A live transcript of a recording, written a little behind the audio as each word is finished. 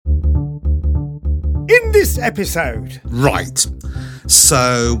in this episode? Right.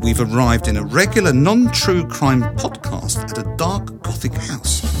 So we've arrived in a regular non-true crime podcast at a dark Gothic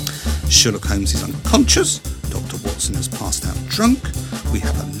house. Sherlock Holmes is unconscious. Dr. Watson has passed out drunk. We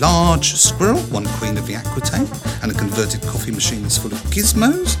have a large squirrel, one queen of the aquitaine, and a converted coffee machine that's full of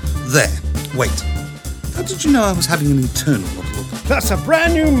gizmos. There. Wait. How did you know I was having an internal monologue? That's a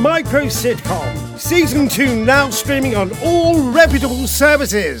brand new micro sitcom. Season 2 now streaming on all reputable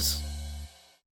services.